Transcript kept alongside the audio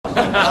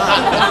if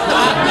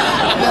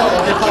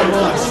I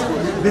must.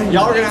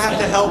 Y'all are going to have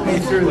to help me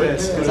through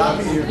this, because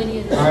I'm here.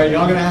 All right,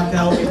 y'all are going to have to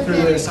help me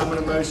through this. I'm an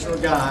emotional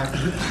guy.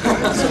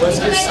 So let's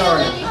get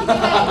started.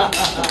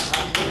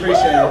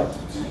 Appreciate it.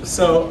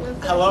 So,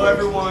 hello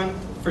everyone.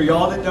 For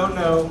y'all that don't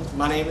know,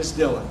 my name is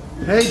Dylan.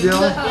 Hey,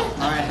 Dylan.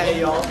 All right,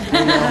 hey y'all. All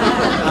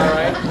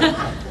right.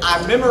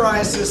 I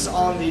memorized this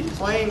on the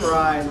plane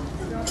ride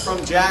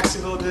from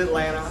Jacksonville to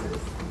Atlanta,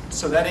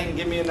 so that didn't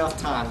give me enough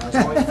time. That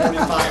was only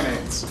 45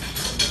 minutes.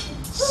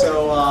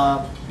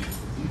 So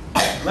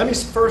let me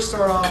first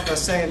start off by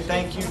saying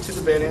thank you to the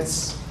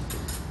Bennetts.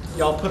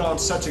 Y'all put on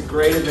such a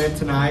great event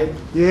tonight.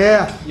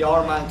 Yeah. Y'all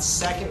are my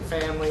second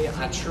family.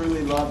 I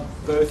truly love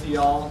both of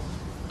y'all.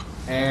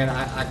 And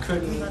I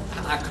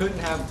couldn't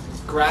have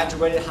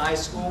graduated high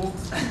school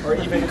or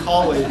even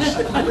college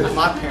with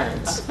my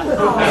parents. It took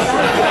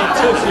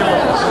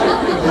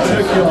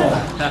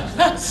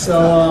y'all.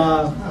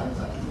 So,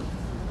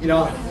 you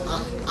know,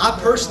 I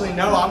personally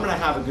know I'm going to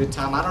have a good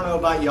time. I don't know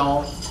about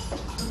y'all,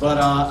 but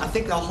I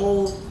think the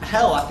whole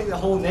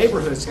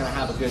neighborhood's going to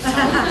have a good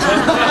time.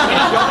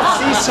 If y'all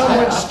see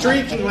someone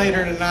streaking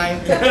later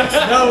tonight,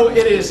 no,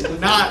 it is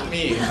not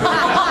me.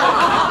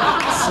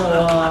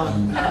 So,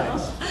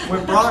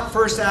 when Brock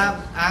first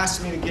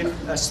asked me to give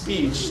a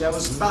speech, that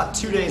was about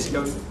 2 days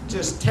ago,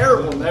 just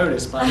terrible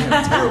notice by him,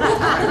 terrible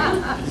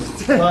timing.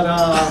 But,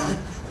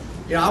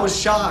 you know, I was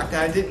shocked.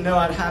 I didn't know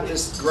I'd have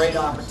this great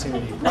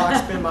opportunity.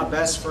 Brock's been my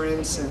best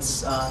friend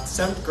since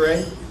 7th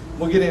grade.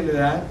 We'll get into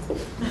that.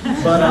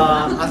 But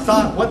I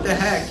thought, what the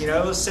heck, you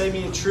know, it'll save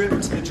me a trip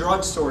to the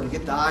drugstore to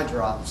get the eye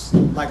drops,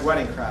 like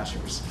Wedding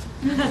Crashers.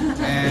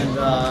 And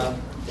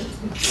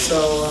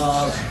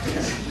so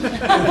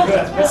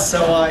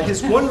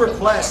his one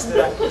request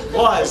that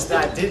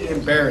I didn't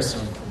embarrass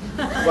him.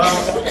 Well,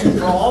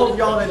 for all of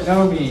y'all that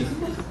know me,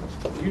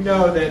 you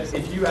know that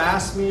if you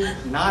ask me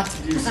not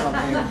to do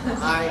something,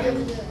 I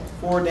am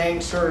for dang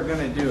sure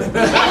going to do it. So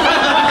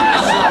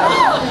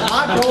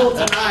my goal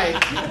tonight,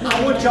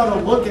 I want y'all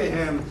to look at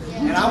him,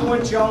 and I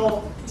want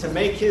y'all to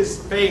make his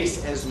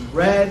face as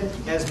red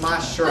as my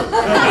shirt. My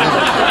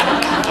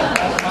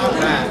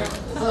back.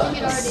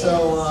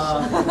 So,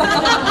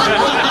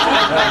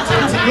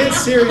 to get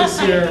serious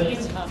here,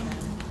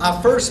 I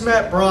first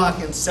met Brock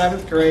in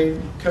 7th grade,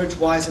 Coach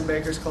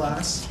Weisenbaker's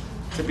class,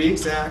 to be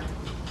exact.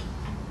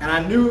 And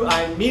I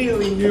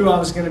immediately knew I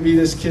was going to be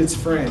this kid's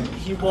friend.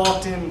 He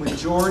walked in with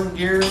Jordan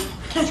gear,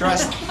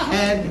 dressed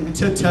head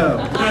to toe.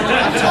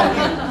 I'm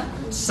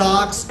talking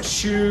socks,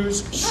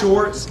 shoes,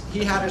 shorts.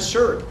 He had a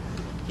shirt.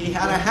 He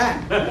had a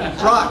hat.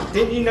 Brock,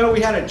 didn't you know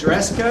we had a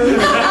dress code?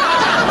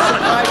 I'm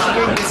surprised you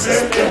didn't get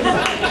suspended.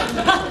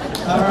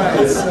 All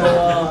right,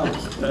 so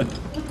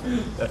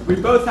we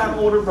both have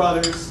older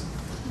brothers.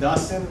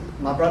 Dustin,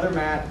 my brother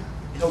Matt,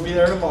 he'll be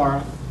there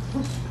tomorrow.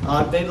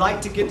 They'd like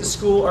to get to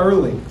school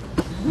early.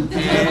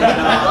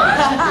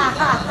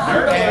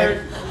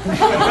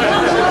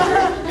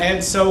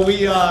 And so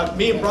me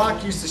and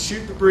Brock used to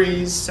shoot the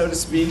breeze, so to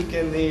speak,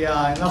 in the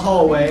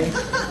hallway.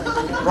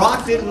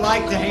 Brock didn't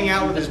like to hang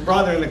out with his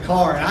brother in the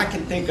car, and I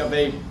can think of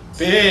a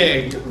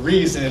big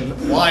reason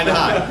why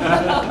not.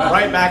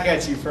 Right back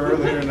at you for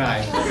earlier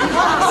tonight.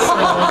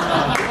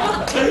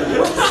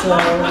 So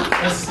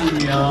let's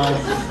see.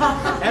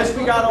 As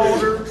we got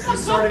older, we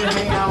started to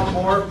hang out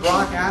more.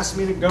 Brock asked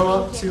me to go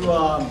up to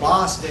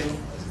Boston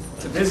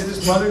to visit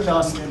his brother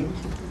Dustin.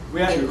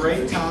 We had a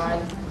great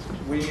time.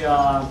 We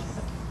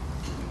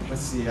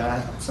let's see.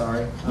 I'm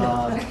sorry.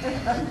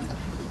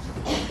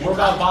 What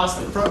about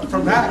Boston?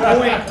 From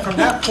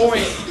that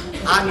point,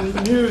 I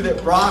knew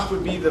that Brock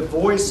would be the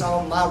voice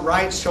on my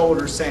right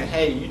shoulder saying,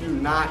 "Hey, you do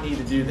not need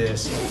to do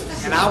this,"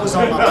 and I was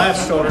on my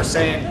left shoulder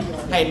saying,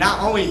 "Hey, not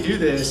only do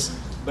this,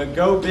 but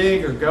go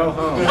big or go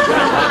home." And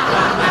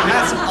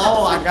that's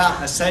all I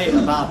got to say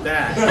about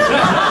that.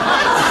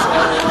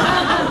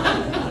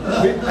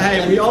 So,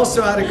 we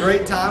also had a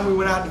great time. We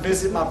went out to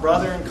visit my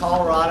brother in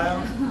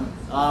Colorado.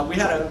 We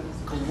had a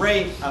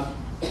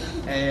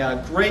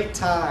great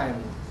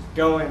time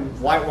going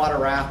whitewater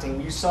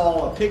rafting. You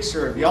saw a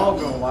picture of y'all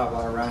going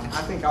whitewater rafting.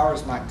 I think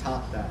ours might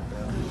top that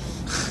though.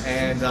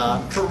 And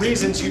for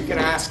reasons you can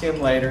ask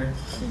him later,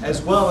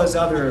 as well as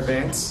other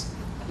events.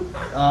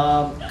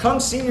 Come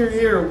senior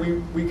year,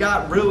 we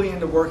got really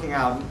into working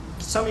out.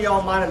 Some of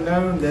y'all might have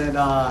known that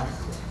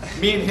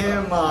me and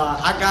him,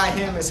 I got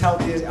him as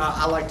healthy as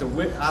I like to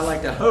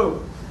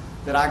hope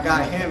that I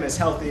got him as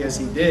healthy as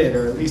he did,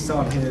 or at least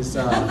on his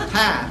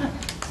path.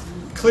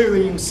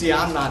 Clearly, you can see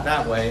I'm not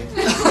that way.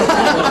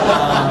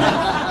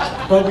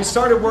 But we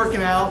started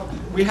working out.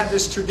 We had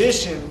this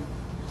tradition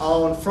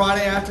on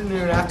Friday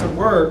afternoon after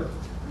work.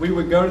 We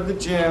would go to the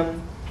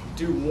gym,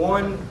 do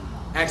one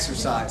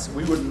exercise.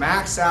 We would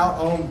max out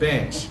on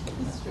bench.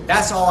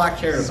 That's all I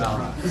cared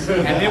about.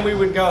 And then we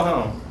would go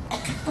home.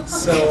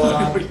 So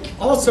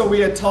also we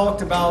had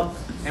talked about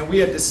and we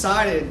had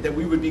decided that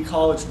we would be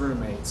college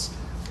roommates.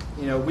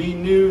 You know, we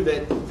knew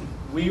that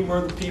we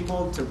were the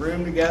people to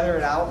room together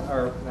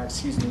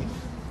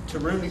to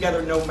room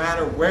together no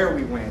matter where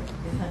we went.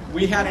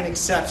 We had an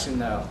exception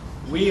though.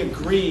 we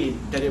agreed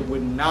that it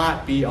would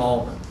not be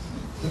Auburn.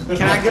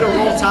 Can I get a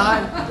roll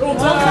tide? Roll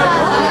tide!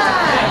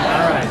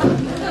 All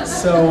right.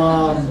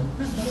 So,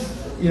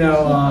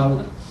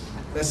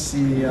 let's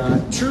see.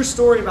 True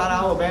story about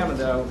Alabama,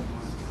 though.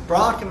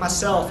 Brock and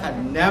myself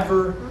had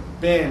never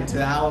been to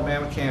the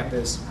Alabama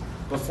campus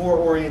before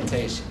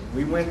orientation.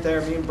 We went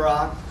there, me and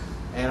Brock,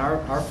 and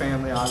our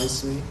family,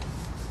 obviously,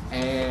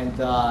 and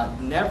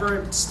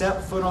never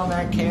stepped foot on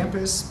that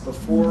campus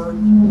before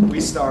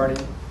we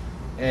started.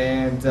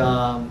 And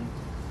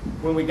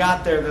when we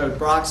got there, though,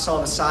 Brock saw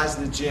the size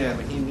of the gym,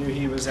 and he knew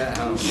he was at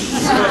home.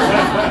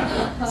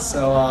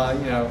 So,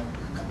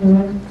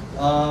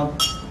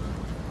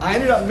 I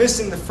ended up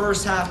missing the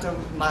first half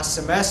of my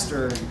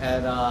semester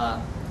at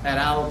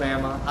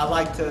Alabama. I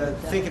like to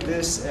think of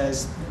this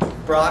as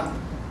Brock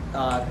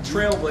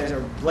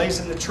trailblazer,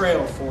 blazing the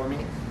trail for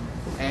me.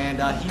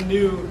 And he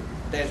knew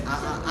that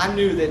I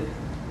knew that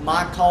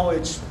my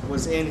college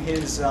was in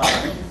his,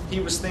 he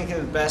was thinking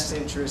of the best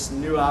interest and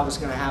knew I was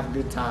going to have a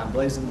good time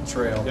blazing the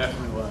trail.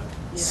 Definitely was.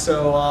 Yeah.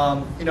 So,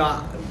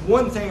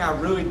 one thing I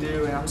really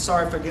do, and I'm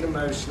sorry if I get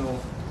emotional,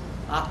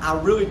 I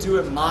really do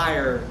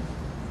admire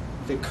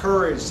the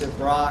courage that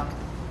Brock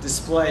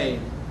displayed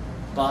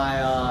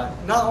by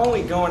not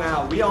only going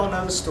out, we all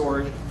know the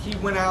story, he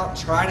went out,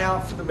 tried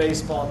out for the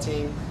baseball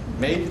team,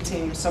 made the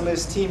team, some of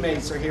his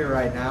teammates are here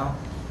right now,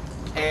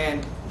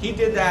 and he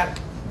did that,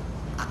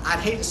 I'd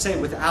hate to say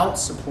without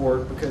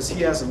support because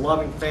he has a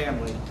loving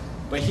family,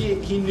 but he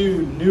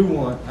knew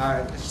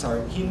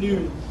he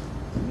knew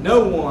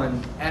no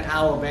one at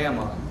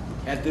Alabama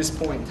at this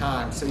point in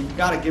time, so you've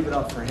got to give it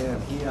up for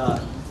him. He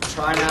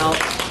tried out,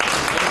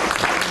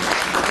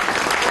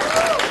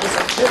 was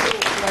a pivotal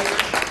player,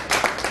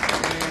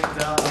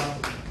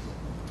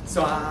 and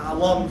so I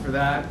love him for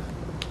that.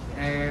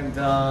 And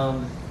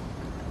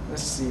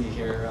let's see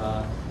here.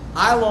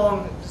 I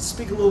long,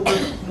 speak a little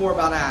bit more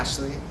about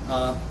Ashley.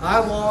 I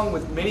along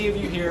with many of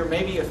you here,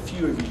 maybe a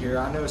few of you here,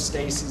 I know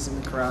Stacy's in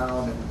the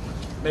crowd and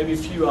maybe a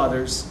few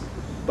others,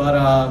 but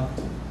I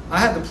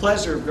had the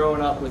pleasure of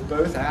growing up with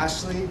both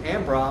Ashley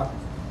and Brock,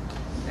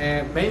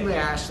 and mainly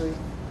Ashley,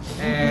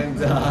 and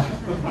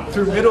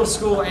through middle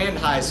school and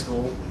high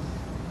school.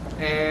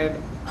 And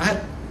I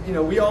had,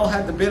 we all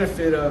had the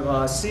benefit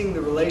of seeing the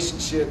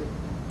relationship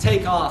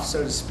take off,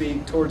 so to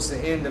speak, towards the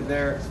end of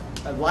their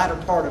latter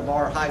part of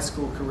our high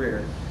school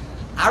career.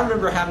 I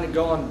remember having to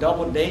go on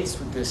double dates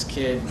with this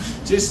kid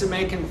just to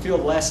make him feel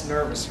less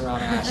nervous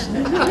around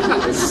Ashley.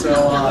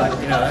 So,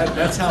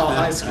 that's how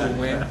high school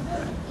went.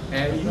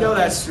 And you know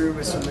that's true,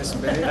 Mr. and Miss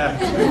Bennett.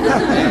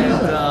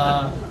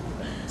 And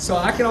so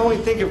I can only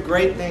think of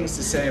great things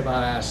to say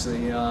about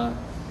Ashley, and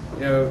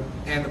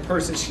the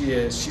person she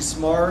is. She's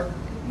smart,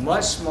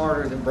 much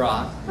smarter than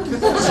Brock. She's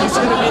going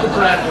to be the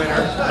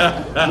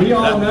breadwinner. We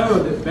all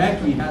know that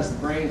Becky has the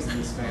brains in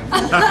this family.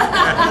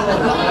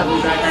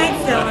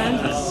 Thanks,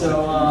 Dylan.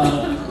 So,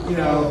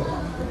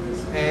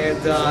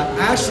 and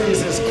Ashley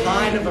is this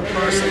kind of a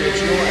person that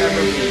you'll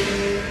ever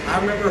meet. I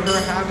remember her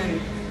having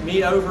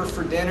me over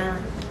for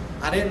dinner.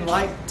 I didn't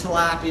like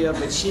tilapia,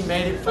 but she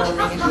made it for me,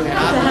 and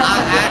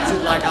I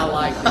acted like I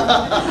liked it.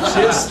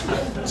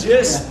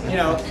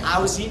 I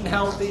was eating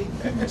healthy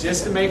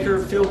just to make her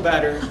feel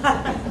better.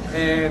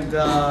 And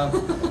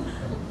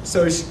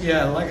so,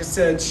 like I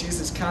said, she's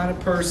this kind of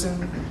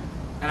person,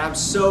 and I'm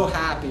so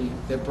happy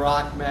that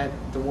Brock met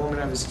the woman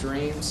of his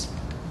dreams.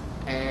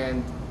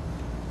 And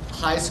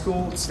high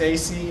school,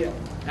 Stacy,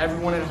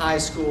 everyone in high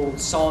school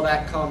saw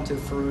that come to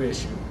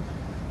fruition.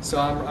 So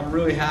I'm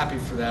really happy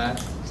for that.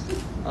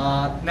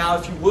 Now,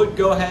 if you would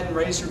go ahead and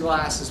raise your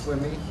glasses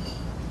with me,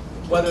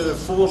 whether they're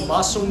full of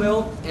muscle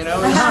milk, or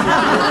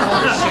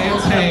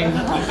champagne.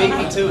 You beat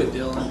me to it,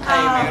 Dylan.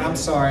 Hey, man, I'm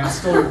sorry. I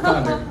stole your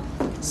thunder.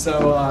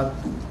 So,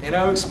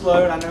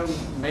 explode. I know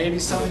maybe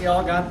some of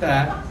y'all got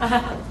that.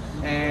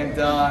 And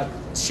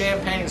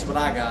champagne is what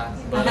I got.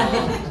 But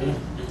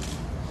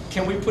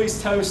can we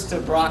please toast to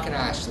Brock and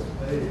Ashley?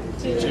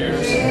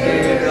 Cheers.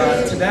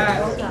 And to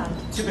that,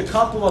 to the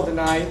couple of the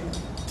night,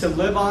 to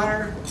live on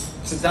her,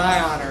 to die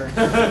on her.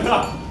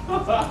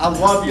 I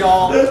love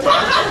y'all, and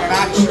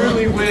I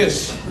truly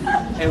wish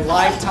a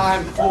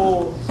lifetime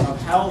full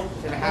of health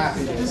and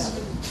happiness.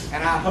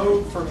 And I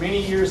hope for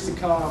many years to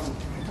come,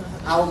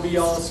 I will be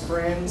y'all's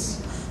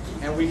friends,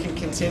 and we can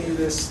continue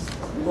this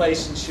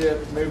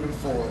relationship moving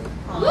forward.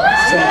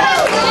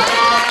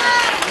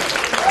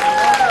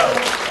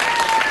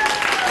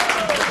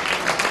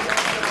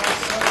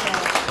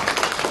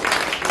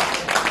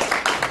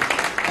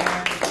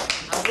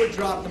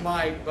 Drop the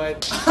mic,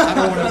 but I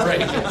don't want to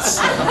break it.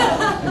 So.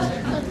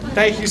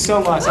 Thank you so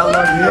much. I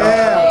love you.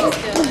 Yeah.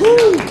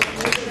 Woo.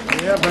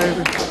 Yeah,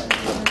 baby.